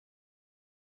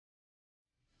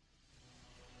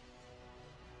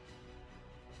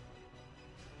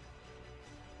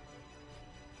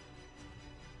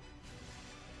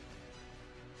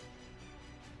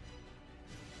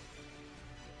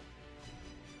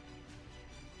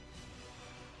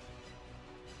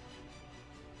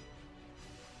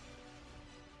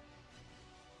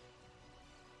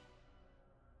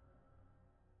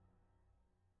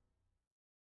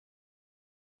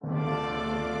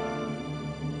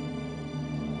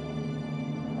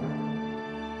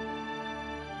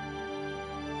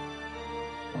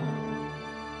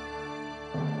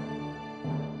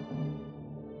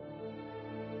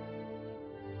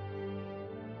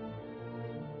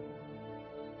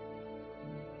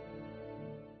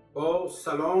با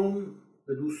سلام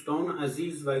به دوستان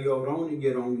عزیز و یاران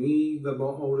گرامی و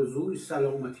با آرزوی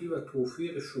سلامتی و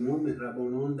توفیق شما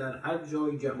مهربانان در هر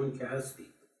جای جهان که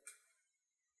هستید.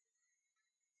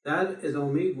 در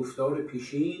ادامه گفتار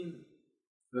پیشین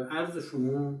و عرض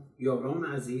شما یاران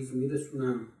عزیز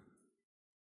میرسونم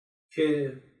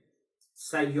که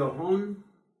سیاحان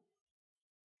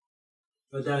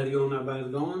و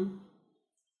دریانوردان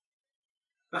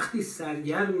وقتی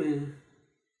سرگرم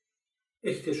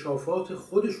اکتشافات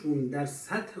خودشون در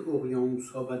سطح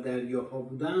اقیانوس‌ها و دریاها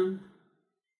بودن،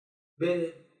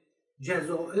 به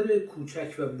جزایر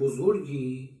کوچک و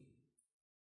بزرگی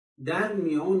در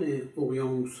میان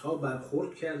اقیانوس‌ها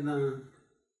برخورد کردند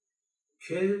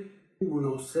که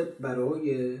مناسب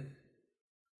برای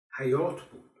حیات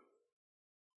بود.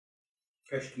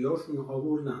 کشتیاشون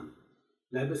آوردن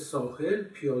لب ساحل،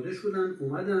 پیاده شدن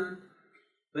اومدن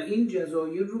و این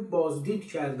جزایر رو بازدید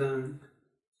کردن.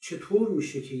 چطور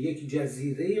میشه که یک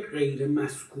جزیره غیر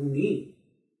مسکونی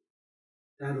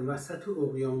در وسط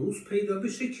اقیانوس پیدا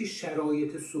بشه که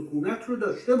شرایط سکونت رو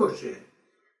داشته باشه؟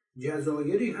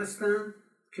 جزایری هستن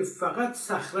که فقط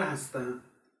صخره هستن،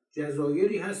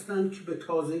 جزایری هستن که به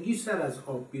تازگی سر از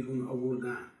آب بیرون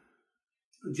آوردن،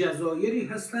 جزایری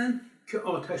هستن که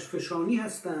آتش فشانی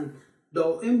هستن،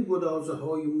 دائم گدازه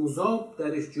های مذاب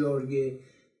درش جاریه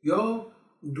یا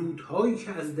دودهایی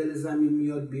که از دل زمین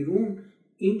میاد بیرون.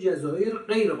 این جزایر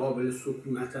غیر قابل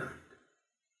سکونتند.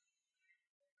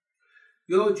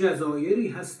 یا جزایری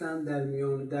هستند در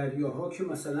میان دریاها که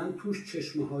مثلا توش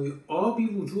چشمه های آبی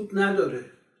وجود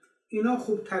نداره. اینا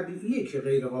خب طبیعیه که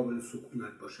غیر قابل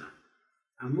سکونت باشن،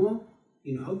 اما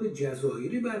اینها به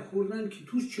جزایری برخوردن که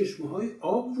توش چشمه های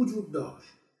آب وجود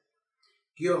داشت،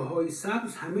 گیاه های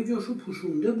سبز همه جاشو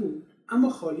پوشونده بود اما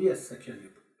خالی از سکنه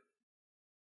بود.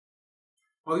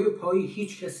 آیا پای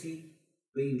هیچ کسی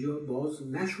به اینجا باز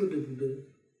نشده بوده؟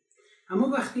 اما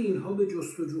وقتی اینها به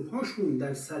جستجوهاشون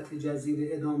در سطح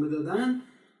جزیره ادامه دادن،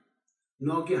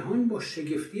 ناگهان با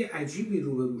شگفتی عجیبی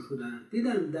روبرو شدن.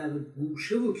 دیدن در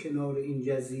گوشه و کنار این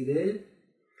جزیره،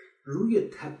 روی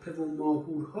تپه و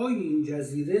ماهورهای این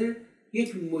جزیره،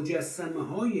 یک مجسمه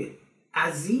های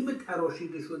عظیم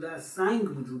تراشیده شده از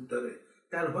سنگ وجود داره،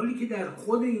 در حالی که در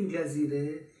خود این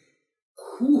جزیره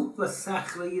کوه و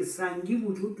صخره سنگی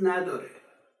وجود نداره.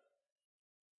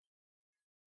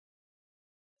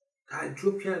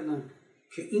 تعجب کردن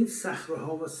که این صخره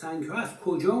ها و سنگ ها از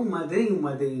کجا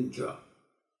اومده اینجا؟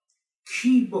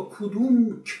 کی با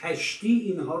کدوم کشتی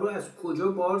اینها رو از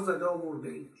کجا بار زده آورده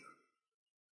اینجا؟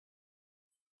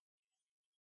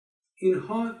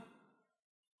 اینها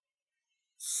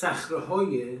صخره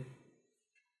های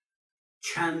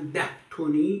چند ده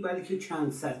تنی بلکه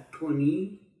چند صد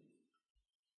تنی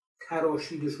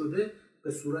تراشیده شده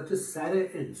به صورت سر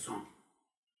انسان،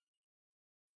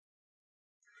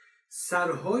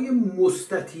 سرهای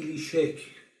مستطیلی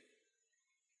شکل.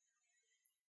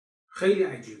 خیلی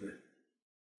عجیبه.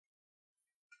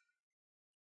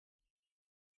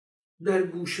 در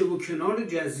گوشه و کنار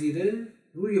جزیره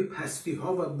روی پستی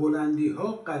ها و بلندی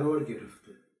ها قرار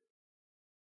گرفته.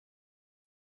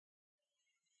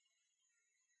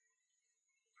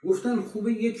 گفتن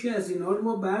خوبه یکی از اینها رو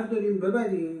ما برداریم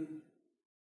ببریم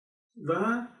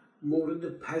و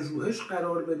مورد پژوهش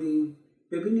قرار بدیم،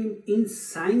 ببینیم این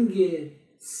سنگ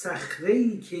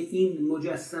صخره‌ای که این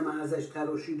مجسمه ازش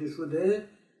تراشیده شده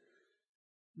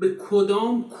به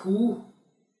کدام کوه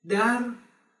در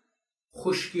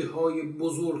خشکی‌های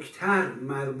بزرگتر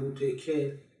مربوطه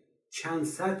که چند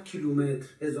صد کیلومتر،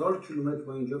 1000 کیلومتر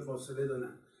با اینجا فاصله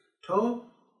دارن،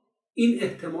 تا این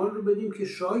احتمال رو بدیم که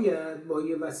شاید با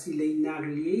یه وسیله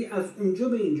نقلیه‌ای از اونجا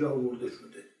به اینجا آورده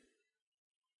شده.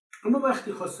 اما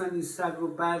وقتی خواستن این سر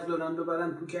رو بردارن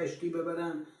ببرن تو کشتی،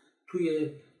 ببرن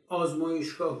توی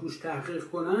آزمایشگاه روش تحقیق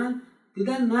کنن،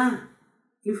 دیدن نه،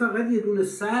 این فقط یه دونه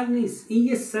سر نیست، این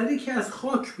یه سری که از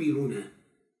خاک بیرونه.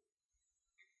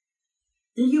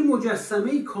 این یه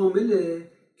مجسمه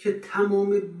کامله که تمام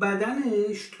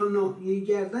بدنش تا ناحیه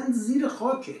گردن زیر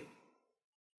خاکه.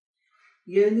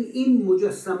 یعنی این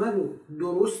مجسمه رو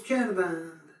درست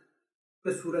کردن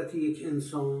به صورت یک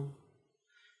انسان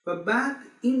و بعد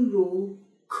این رو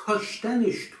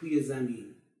کاشتنش توی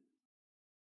زمین.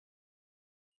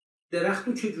 درخت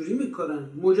رو چجوری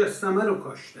میکنن؟ مجسمه رو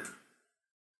کاشتن.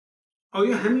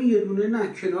 آیا همین یه دونه؟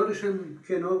 نه، کنارش هم،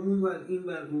 کنار اونور،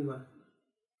 اینور، اونور.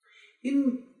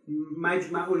 این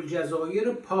مجمع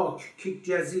الجزایر پاک که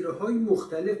جزیره های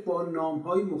مختلف با نام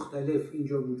های مختلف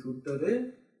اینجا وجود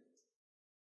داره،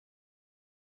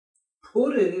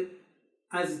 پر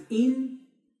از این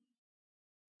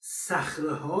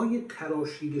صخره‌های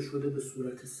تراشیده شده به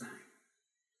صورت سنگ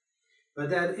و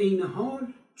در عین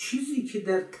حال چیزی که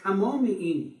در تمام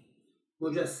این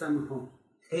مجسمه ها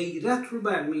حیرت رو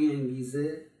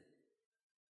برمی‌انگیزه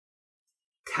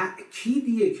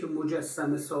تأکیدیه که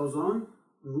مجسمه سازان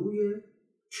روی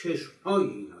چشم‌های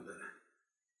اینا دارن.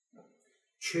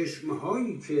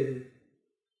 چشم‌هایی که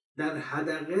در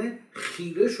حدقه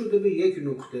خیره شده به یک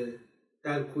نقطه.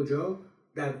 در کجا؟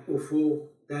 در افق،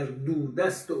 در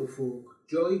دوردست افق،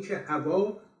 جایی که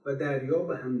هوا و دریا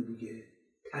به هم دیگه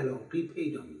تلاقی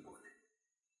پیدا میکنه.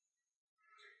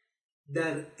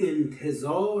 در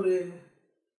انتظار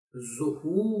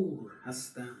ظهور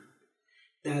هستند،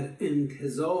 در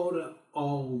انتظار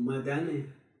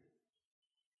آمدن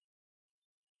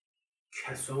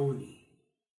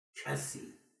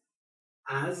کسی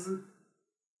از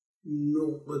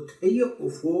نقطه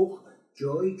افق،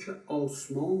 جایی که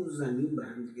آسمان و زمین به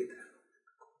هم دیگه تلاقی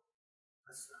میکنه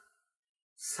هستن.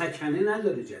 سکنه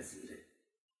نداره جزیره،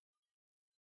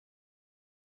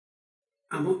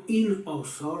 اما این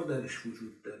آثار درش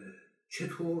وجود داره.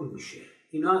 چطور میشه؟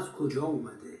 اینا از کجا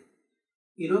اومده؟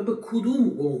 اینا به کدوم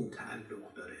قوم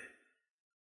تعلق داره؟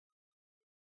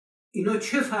 اینا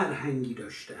چه فرهنگی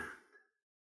داشتن؟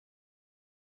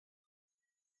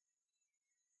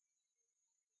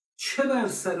 چه بر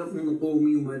سر اون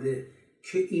قومی اومده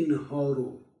که اینها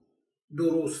رو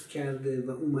درست کرده و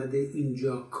اومده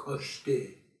اینجا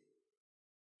کاشته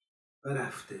و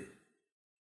رفته؟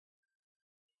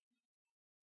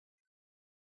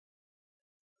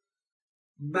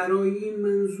 برای این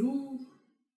منظور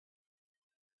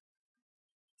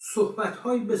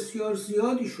صحبت‌های بسیار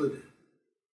زیادی شده.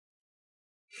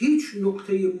 هیچ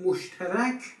نقطه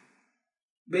مشترک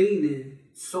بین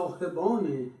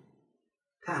صاحبان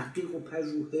تحقیق و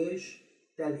پژوهش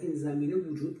در این زمینه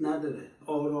وجود نداره.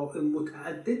 آراء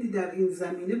متعددی در این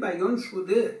زمینه بیان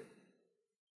شده،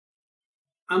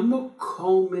 اما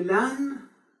کاملا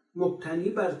مبتنی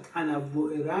بر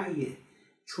تنوع رأیه،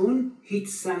 چون هیچ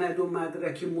سند و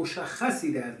مدرک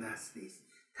مشخصی در دست نیست.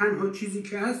 تنها چیزی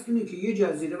که هست اینه که یه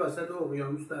جزیره وسط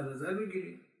اقیانوس در نظر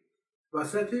بگیرید،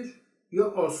 وسطش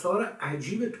یا آثار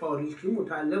عجیب تاریخی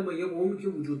متعلق به یه قومی که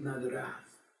وجود نداره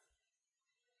هست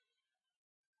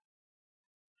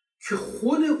که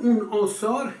خود اون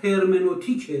آثار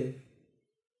هرمنوتیکه،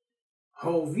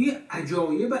 حاوی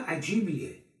عجایب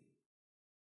عجیبیه،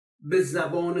 به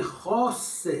زبان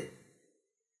خاص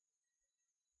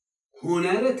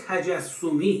هنر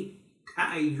تجسمی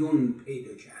تعین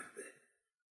پیدا کرده،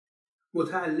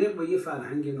 متعلق به یه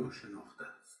فرهنگ ناشناخته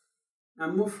است،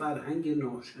 اما فرهنگ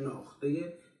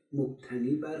ناشناخته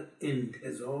مبتنی بر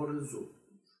انتظار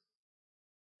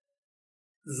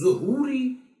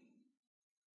ظهوری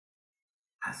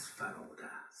از فراده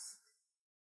است،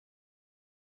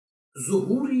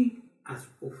 ظهوری از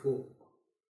افق،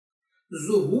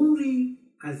 ظهوری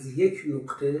از یک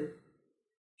نقطه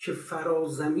که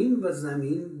فرازمین و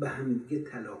زمین به همدیگه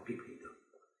تلاقی پیدا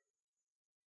می‌کنه.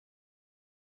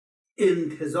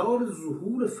 انتظار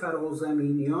ظهور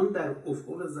فرازمینیان در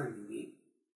افق زمینی،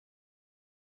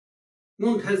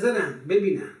 منتظرن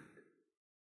ببینن،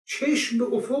 چشم به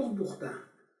افق دوختن،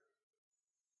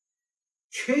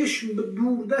 چشم به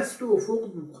دوردست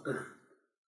افق دوختن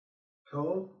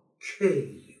تا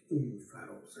کی اون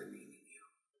فرازمینی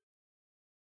میاد.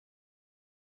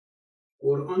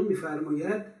 قرآن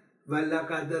میفرماید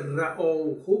ولقد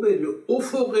رآه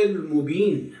بالافق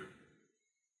المبین.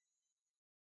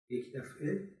 یک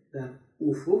دفعه در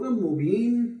افق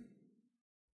مبین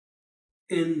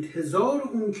انتظار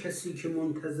اون کسی که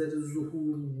منتظر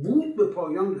ظهور بود به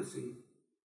پایان رسید،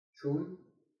 چون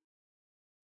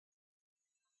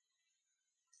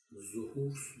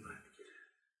ظهور صورت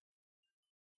گرفت.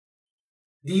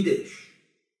 دیدش،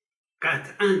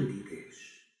 قطعاً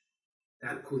دیدش.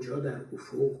 در کجا؟ در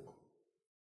افق،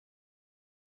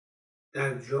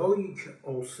 در جایی که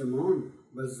آسمان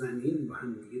و زمین با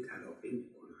هم دیگه تلاقی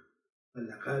میکنن.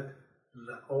 ولقد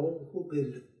رآه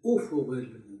بالافق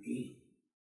المبین.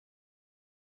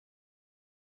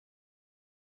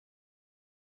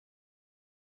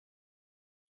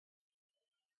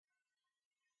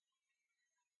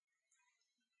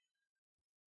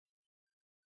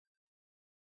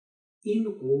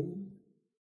 این قوم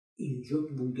اینجا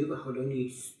بوده و حالا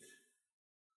نیست.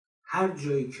 هر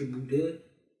جایی که بوده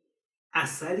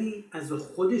اثری از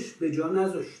خودش به جا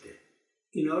نذاشته،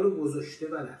 اینا رو گذاشته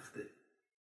و رفته.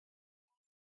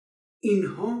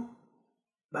 اینها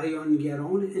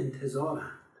بیانگران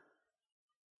انتظارند.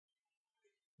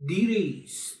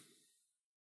 دیریست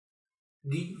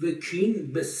دیو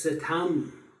کین به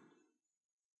ستم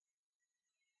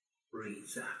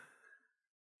ریزد،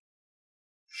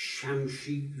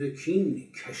 شمشیر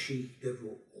کین کشیده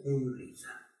و خون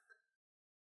ریزد.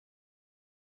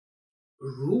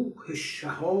 روح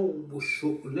شهاب و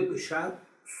شعله به شب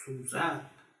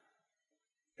سوزد،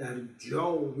 در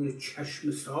جان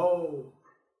چشم سار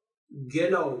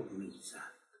گل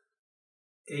آمیزد.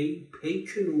 ای پیک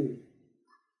نور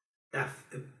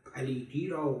دفع پلیدی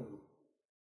را،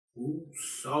 او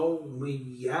سام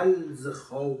یل ز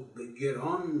خواب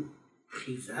گران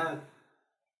خیزد.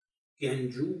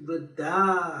 گنجور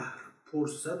دهر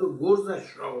پرسد و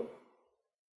گرزش را،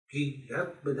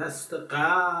 گیرد به دست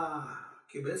قهر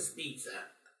که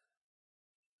بستیزد.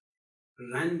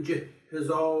 رنج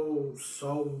 1000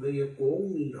 ساله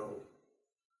قومی را،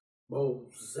 با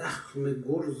زخم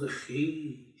گرز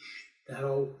خویش در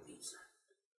آویزد.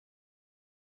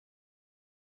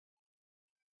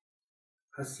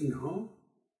 پس اینها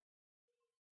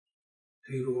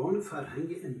پیروان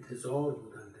فرهنگ انتظار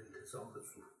بودند، انتظار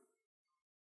ظهور.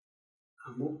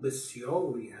 اما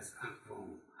بسیاری از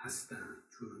اقوام هستند،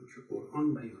 چون که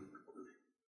قرآن بیان میکنه،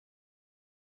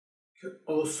 که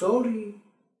آثاری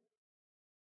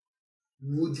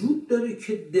وجود داره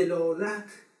که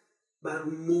دلالت بر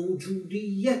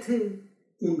موجودیت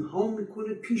اونها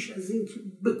میکنه پیش از این که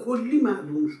به کلی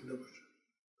معلوم شده باشه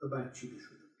و برچیده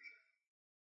شده باشه.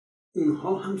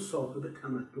 اونها هم صاحب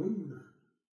تمدن بودن،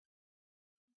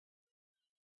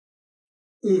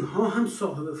 اونها هم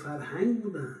صاحب فرهنگ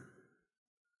بودن،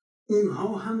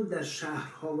 اونها هم در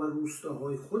شهرها و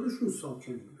روستاهای خودشون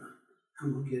ساکن بودن،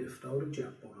 اما گرفتار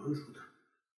جباران شدن.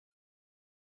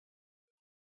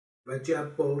 و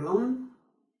جباران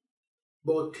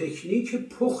با تکنیک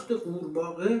پخت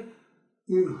قورباغه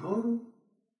اونها رو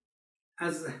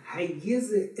از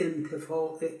حیز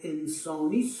انتفاع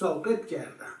انسانی ساقط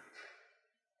کردن.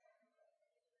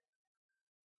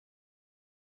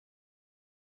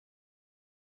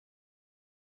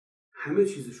 همه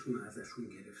چیزشون رو ازشون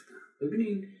گرفتن.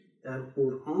 ببینید در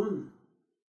قرآن،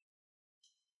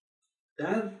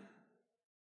 در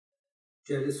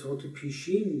جلسات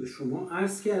پیشین به شما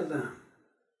عرض کردم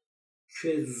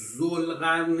که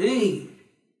ذوالقرنین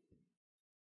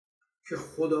که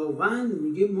خداوند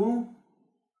میگه ما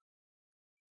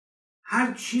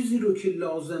هر چیزی رو که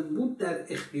لازم بود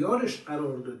در اختیارش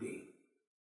قرار دادیم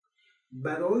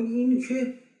برای این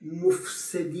که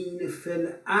مفسدین فی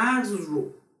الارض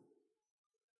رو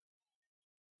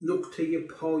نقطه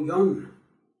پایان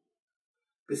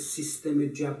به سیستم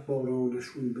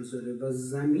جبارانشون بذاره و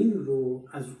زمین رو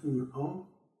از اونها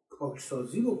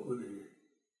پاکسازی بکنه.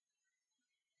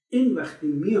 این وقتی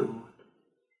میاد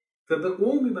و به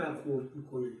قومی برخورد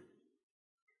میکنه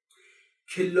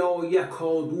که لا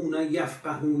یکادون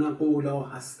یفقهون قولا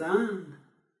هستند،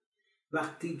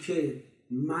 وقتی که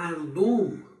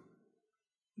مردم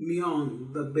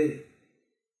میان و به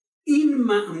این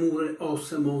مأمور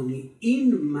آسمانی،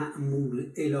 این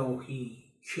مأمور الهی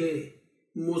که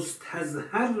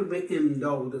مستظهر به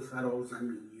امداد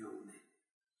فرازمینیانه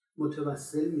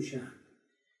متوسل میشن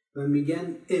و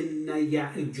میگن ان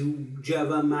یأجوج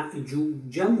و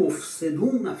مأجوج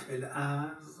مفسدون فی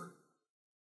الارض،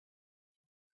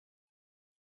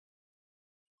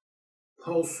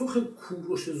 پاسخ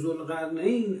کوروش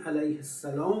ذوالقرنین علیه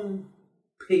السلام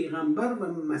پیغمبر و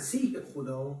مسیح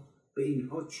خدا به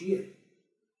اینها چیه؟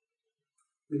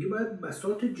 میگه باید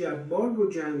بساط جبار رو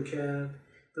جمع کرد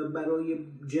و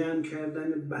برای جمع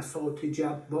کردن بساط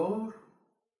جبار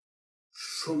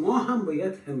شما هم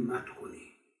باید همت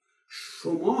کنید،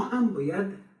 شما هم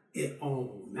باید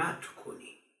اعانت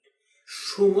کنید،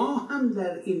 شما هم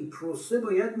در این پروسه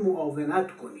باید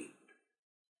معاونت کنید.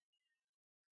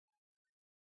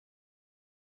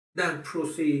 در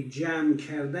پروسه جمع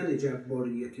کردن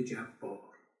جباریت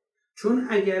جبار، چون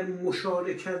اگر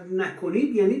مشارکت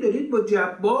نکنید یعنی دارید با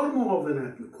جبار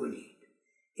معاونت میکنید.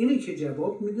 اینی که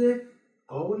جواب میده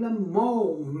قال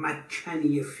ما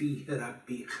مکنی فیه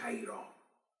ربی خیرا،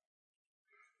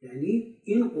 یعنی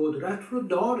این قدرت رو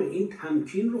داره، این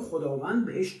تمکین رو خداوند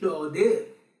بهش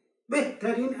داده،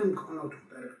 بهترین امکانات رو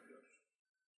در اختیارش.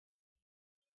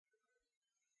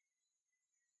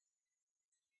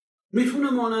 میتونه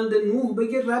مانند نوح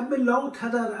بگه رب لا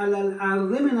تذر علی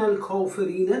الارض من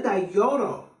الکافرین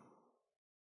دیارا،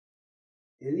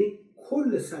 یعنی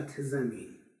کل سطح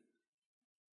زمین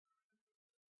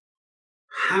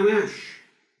همش،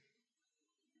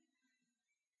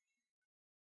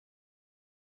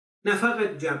 نه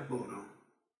فقط جباران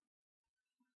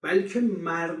بلکه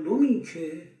مردمی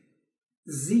که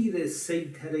زیر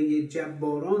سیطره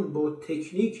جباران با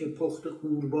تکنیک پخت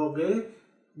قورباغه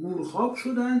گورخواب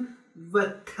شدن و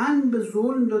تن به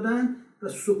ظلم دادن و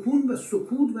سکون و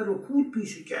سکوت و رکود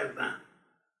پیشه کردن.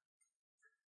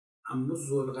 اما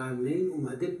ذوالقرنین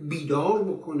اومده بیدار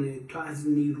بکنه تا از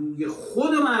نیروی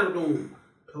خود مردم،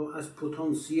 تا از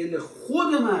پتانسیل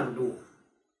خود مردم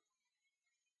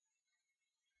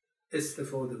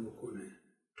استفاده بکنه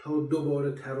تا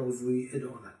دوباره ترازوی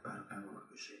عدالت برقرار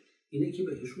بشه. اینه که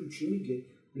بهشون چی میگه؟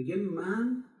 میگه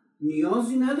من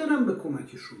نیازی ندارم به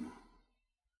کمک شما.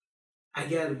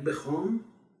 اگر بخوام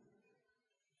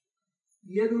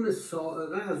یه دونه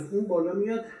صاعقه از اون بالا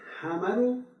میاد همه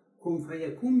رو کن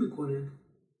فیکون میکنه.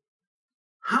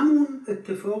 همون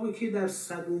اتفاقی که در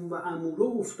سدوم و عموره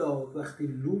افتاد وقتی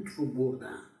لوط رو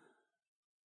بردن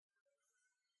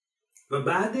و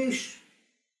بعدش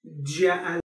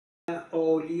جعل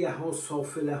عالیه ها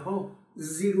سافله ها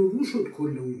زیر و رو شد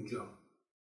کل اونجا.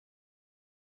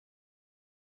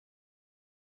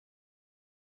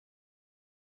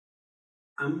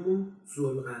 اما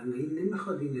ذوالقرنین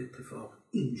نمیخواد این اتفاق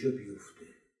اینجا بیفته.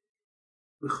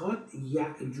 میخواد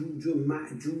یأجوج و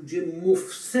مأجوج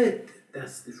مفسد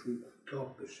دستشون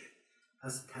کوتاه بشه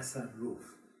از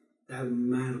تصرف در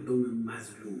مردم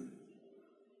مظلوم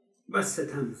و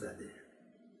ستم زده.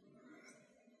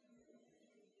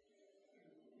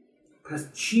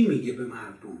 پس چی میگه به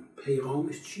مردم؟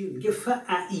 پیغامش چیه؟ میگه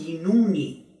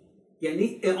فاعینونی،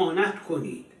 یعنی اعانت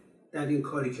کنید در این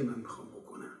کاری که من میخوام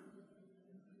بکنم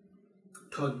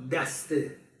تا دست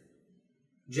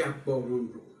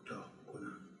جباران رو کوتاه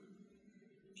بکنم.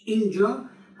 اینجا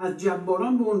از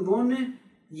جباران به عنوان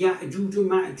یأجوج و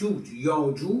مأجوج،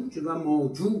 یاجوج و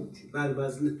ماجوج بر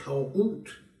وزن طاغوت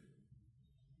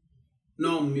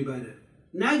نام میبره.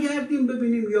 نگردیم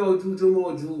ببینیم یاجوج و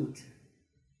ماجوج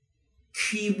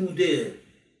کی بوده.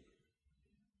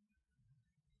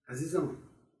 عزیزان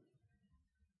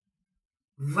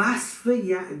وصف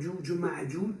یأجوج و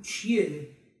مأجوج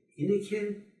چیه؟ اینه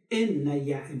که ان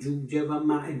یأجوج و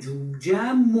مأجوج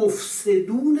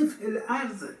مفسدون فی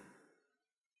الارض.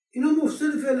 اینا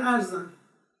مفسد فی الارض،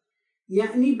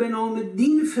 یعنی به نام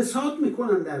دین فساد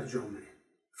میکنن در جامعه.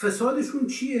 فسادشون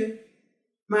چیه؟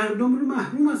 مردم رو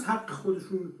محروم از حق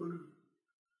خودشون میکنن،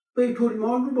 بیت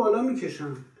المال رو بالا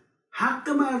میکشن، حق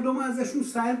مردم ازشون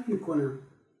سلب میکنن،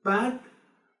 بعد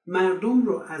مردم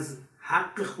رو از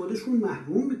حق خودشون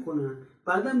محروم میکنن،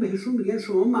 بعدم بهشون میگن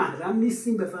شما محرم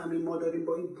نیستین بفهمین ما داریم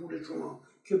با این پول شما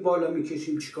که بالا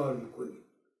میکشیم چیکار میکنیم.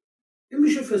 این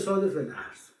میشه فساد فی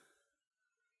الارض.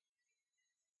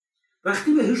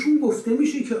 وقتی بهشون گفته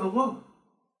میشه که آقا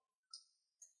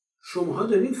شماها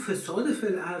دارین فساد فی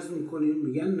الارض میکنین،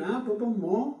 میگن نه بابا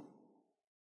ما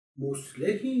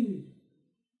مصلحیم،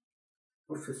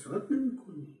 ما فساد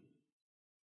نمیکنیم.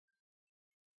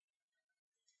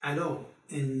 الا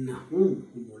انهم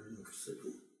هم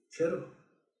المفسدون. چرا؟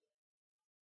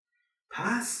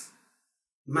 پس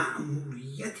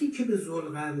مأموریتی که به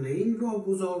ذوالقرنین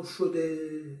واگذار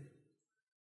شده،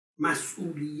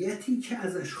 مسئولیتی که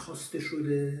ازش خواسته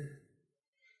شده،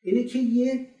 اینه که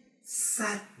یه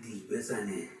سدی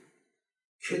بزنه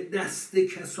که دست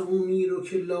کسانی رو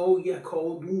که لا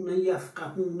یکادون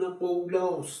یفقهون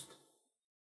قولاست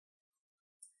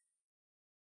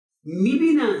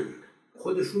میبینن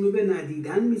خودشونو به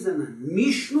ندیدن میزنن،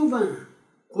 میشنون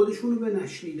خودشونو به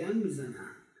نشنیدن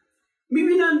میزنن،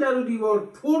 میبینن در و دیوار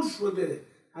پر شده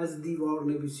از دیوار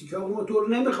نویسی که آقا ما تو رو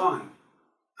نمیخوایم،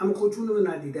 اما خودشونو به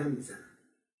ندیدن میزنن،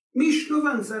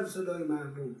 میشنون سر صدای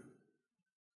مردم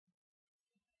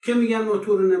که میگن ما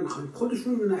تو رو نمیخوایم،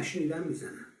 خودشونو به نشنیدن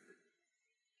میزنن.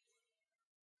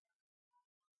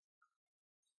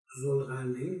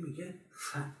 ذوالقرنین میگه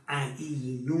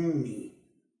فاعینونی،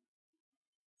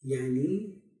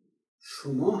 یعنی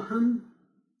شما هم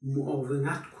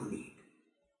معاونت کنید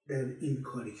در این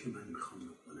کاری که من میخوام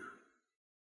بکنم.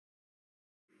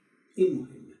 این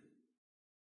مهمه.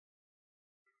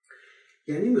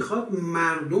 یعنی میخواد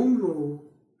مردم رو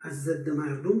از ضد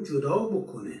مردم جدا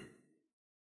بکنه.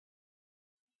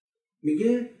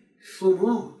 میگه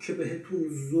شما که بهتون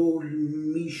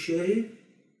ظلم میشه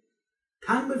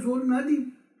تن به ظلم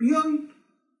ندید، بیایید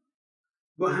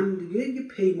با همدیگه یه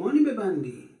پیمانی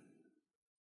ببندید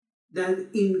در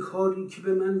این کاری که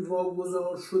به من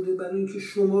واگذار شده برای اینکه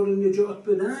شما رو نجات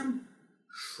بدم،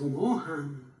 شما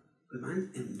هم به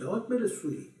من امداد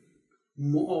برسونید،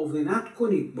 معاونت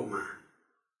کنید با من.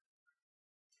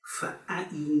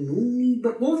 فاعینونی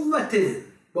به قوت،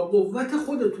 با قوت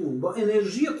خودتون، با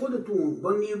انرژی خودتون،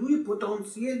 با نیروی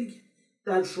پتانسیلی که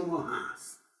در شما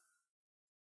هست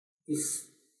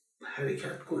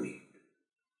حرکت کنید.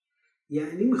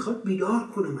 یعنی میخواد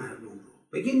بیدار کنه مردم رو،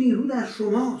 بگه نیرو در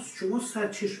شماست، شما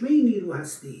سرچشمه این نیرو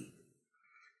هستید،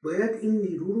 باید این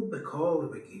نیرو رو به کار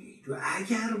بگیرید و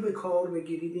اگر به کار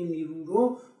بگیرید این نیرو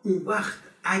رو، اون وقت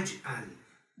اجعل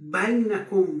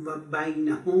بینکم و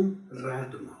بینهم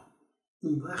ردما،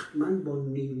 اون وقت من با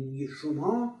نیروی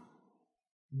شما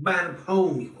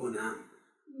برپا میکنم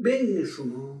بین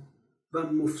شما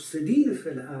و مفسدین فی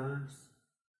الارض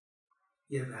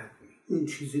یه رقمی، اون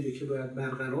چیزی رو که باید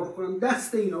برقرار کنم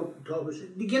دست اینا کوتاه بشه،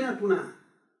 دیگه نتونن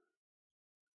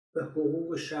به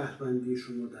حقوق شهروندی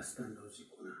شما دست اندازی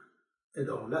کنن،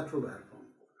 عدالت رو برپا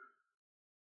کنن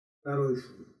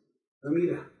برایشون و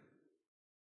میرن.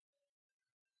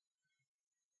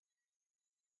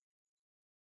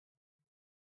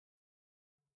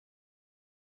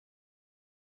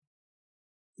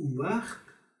 اون وقت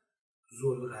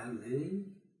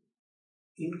ذوالقرنین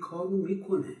این کار رو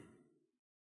میکنه،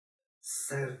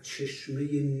 سرچشمه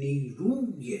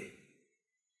نیروی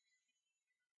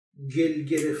گل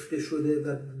گرفته شده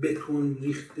و بتون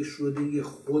ریخته شده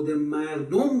خود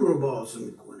مردم رو باز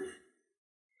میکنه،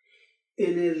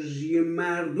 انرژی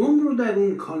مردم رو در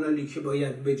اون کانالی که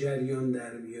باید به جریان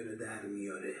در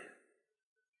میاره.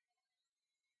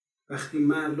 وقتی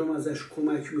مردم ازش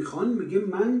کمک میخوان میگه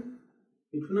من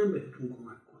میتونم بهتون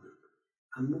کمک کنم،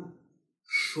 اما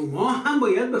شما هم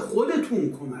باید به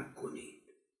خودتون کمک کنید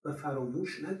و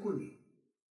فراموش نکنید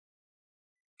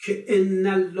که ان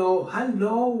الله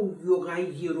لا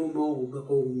یغیر ما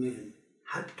بقوم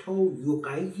حتی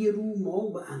یغیروا ما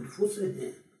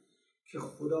بانفسهم، که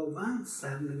خداوند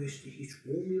سرنوشت هیچ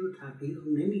قومی رو تغییر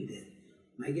نمیده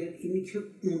مگر اینی که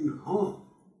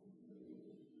اونها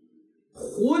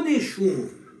خودشون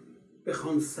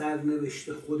بخوان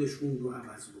سرنوشت خودشون رو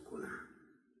عوض بکنن.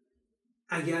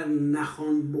 اگر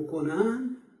نخوان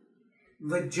بکنن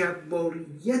و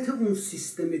جباریت اون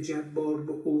سیستم جبار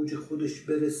به اوج خودش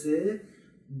برسه،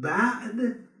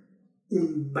 بعد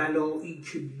اون بلایی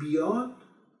که بیاد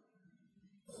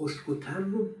خشک و تر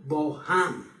رو با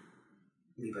هم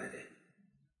میبره.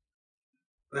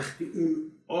 وقتی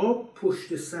اون آب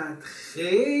پشت سد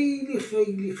خیلی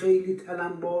خیلی خیلی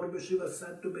تلمبار بشه و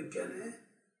سد رو بکنه،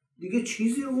 دیگه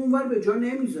چیزی رو اونور به جا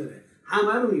نمیذاره،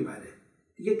 همه رو میبره،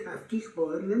 دیگه تفکیک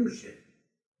قائل نمیشه.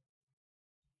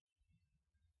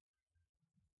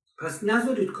 پس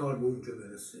نذارید کار به اونجا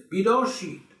برسه، بیدار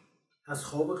شید، از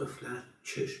خواب غفلت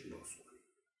چشم باز کنید.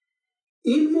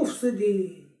 این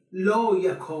مفسدین لا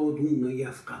یکادون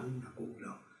یفقهون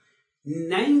قولا،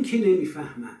 نه اینکه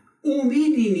نمیفهمن،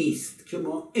 امیدی نیست که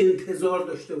ما انتظار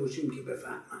داشته باشیم که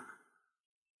بفهمن.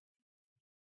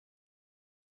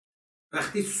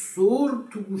 وقتی سرب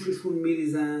تو گوششون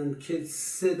میریزند که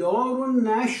صدا رو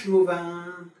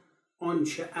نشنوند،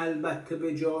 آنچه البته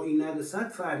به جایی نرسد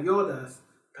فریاد است،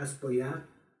 پس باید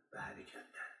به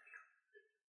حرکت در بیاد.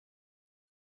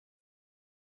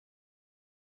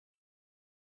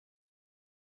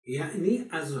 یعنی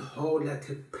از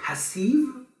حالت پسیو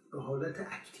به حالت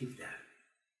اکتیو در بیاد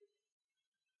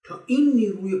تا این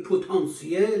نیروی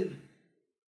پتانسیل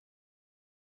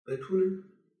بتونه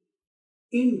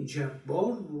این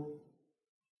جبار رو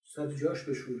سر جاش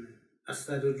بشونه، از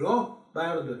سر راه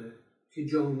برداره که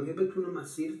جامعه بتونه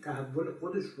مسیر تحول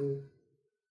خودش رو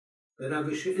به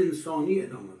روش انسانی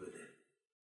ادامه بده.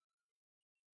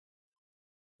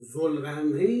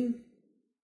 ذوالقرنین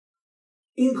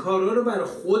این کارا رو برای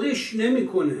خودش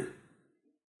نمیکنه.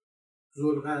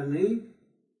 ذوالقرنین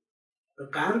به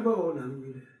غرب عالم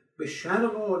میره، به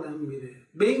شرق عالم میره،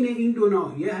 بین این دو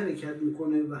ناحیه حرکت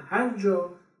میکنه و هر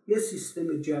جا یه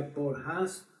سیستم جبار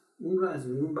هست اون رو از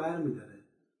میون برمیداره.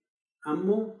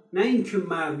 اما نه اینکه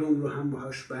مردم رو هم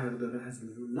باهاش برداره از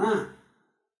میون، نه،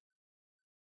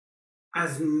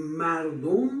 از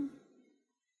مردم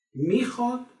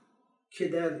میخواد که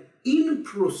در این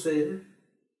پروسه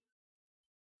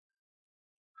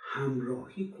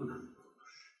همراهی کنن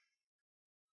باش.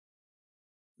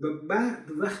 و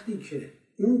بعد وقتی که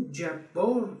اون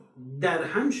جبار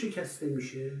درهم شکسته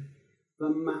میشه و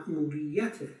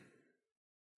مأموریت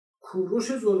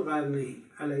کوروش ذوالقرنین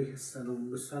علیه السلام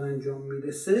به سرانجام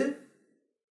میرسه،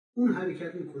 اون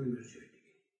حرکت میکنه میره جای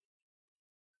دیگه.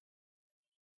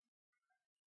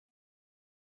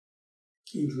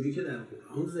 اینجوری که در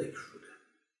قرآن ذکر شده.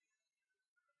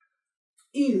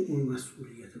 این اون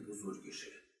مسئولیت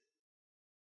بزرگشه.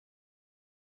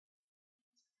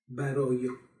 برای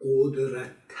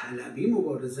قدرت طلبی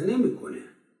مبارزه نمیکنه،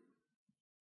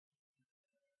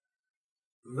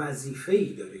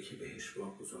 وظیفه‌ای داره که بهش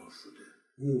واگذار شده.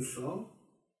 موسی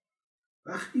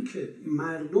وقتی که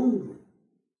مردم رو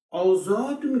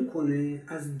آزاد میکنه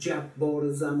از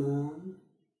جبار زمان،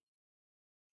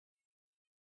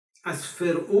 از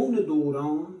فرعون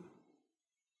دوران،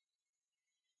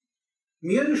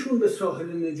 میارشون به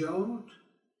ساحل نجات،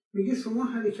 میگه شما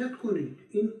حرکت کنید،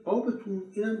 این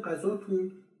آبتون، اینم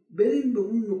غذاتون، برین به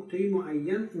اون نقطه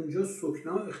معین اونجا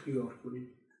سکنا اختیار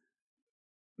کنید.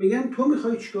 میگن تو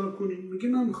میخوای چیکار کنی؟ میگه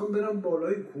من میخوام برم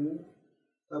بالای کوه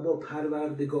و با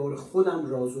پروردگار خودم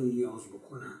راز و نیاز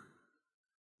بکنم.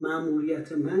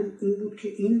 مأموریت من این بود که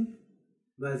این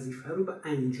وظیفه رو به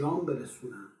انجام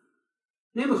برسونم.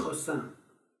 نمیخواستم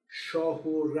شاه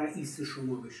و رئیس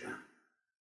شما بشم.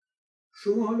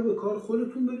 شما حالا به کار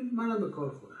خودتون برید، منم به کار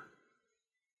خودم.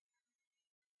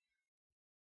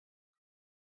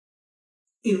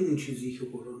 این اون چیزی که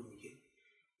قرآن میگه.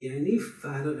 یعنی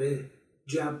فرق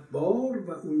جبار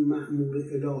و اون مأمور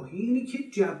الهی اینه که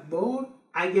جبار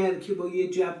اگر که با یه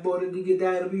جبار دیگه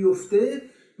در بیفته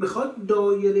میخواد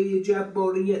دایره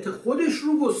جباریت خودش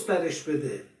رو گسترش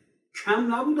بده.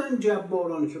 کم نبودن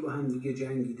جباران که با هم دیگه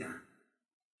جنگیدن.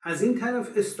 از این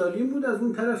طرف استالین بود، از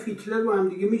اون طرف هیتلر با هم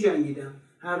دیگه می جنگیدن.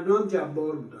 هر دو هم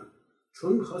جبار بودن،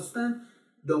 چون میخواستن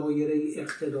دایره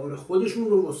اقتدار خودشون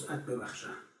رو وسعت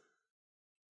ببخشن.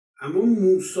 اما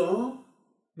موسی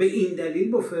به این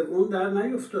دلیل با فرعون در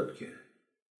نیفتاد که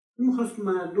اون میخواست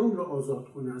مردم رو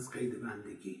آزاد کنه از قید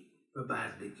بندگی و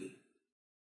بردگی.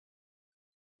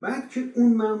 بعد که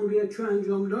اون مأموریت رو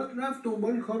انجام داد، رفت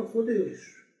دنبال کار خودش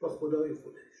با خدای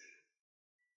خودش.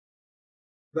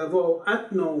 و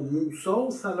واعدنا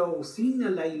موسی 30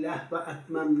 لیله و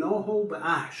اتممناه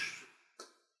بعشر.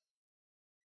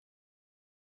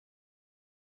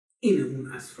 این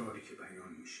اون اسراری که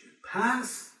بیان میشه.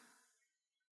 پس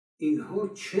اینها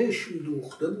چشم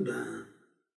دوخته بودن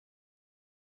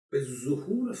به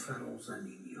ظهور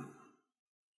فرازمینیان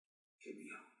که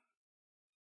بیان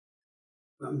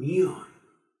و میان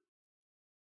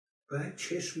و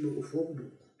چشم به افق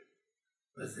بود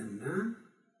و ضمناً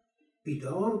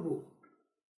بیدار بود،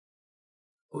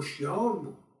 هوشیار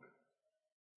بود،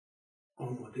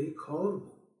 آماده کار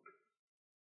بود.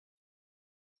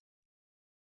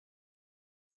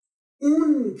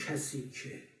 اون کسی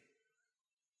که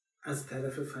از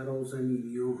طرف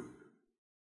فرازمینیان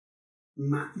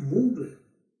مأمور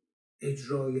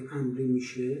اجرای امری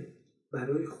میشه،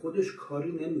 برای خودش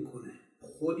کاری نمیکنه،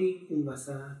 خودی اون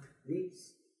وسط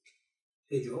نیست.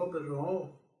 حجاب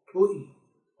راه تویی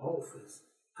حافظ،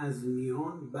 از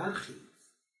میان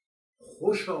برخیز.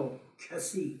 خوشا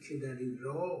کسی که در این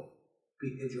راه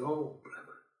بی حجاب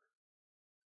رود.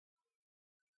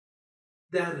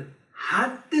 در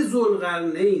حد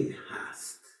ذوالقرنین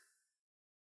هست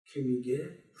که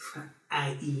میگه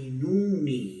فاعینونی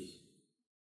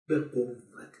به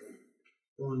قوت،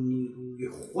 با نیروی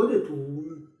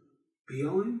خودتون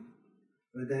بیاین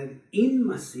و در این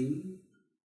مسیر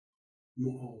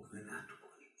معاونت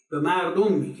کنید. به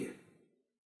مردم میگه،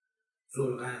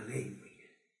 ذوالقرنین میگه.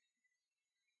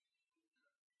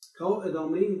 تا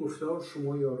ادامه این گفتار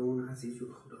شما یاران عزیز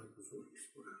و خدای بزرگ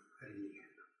سپارم.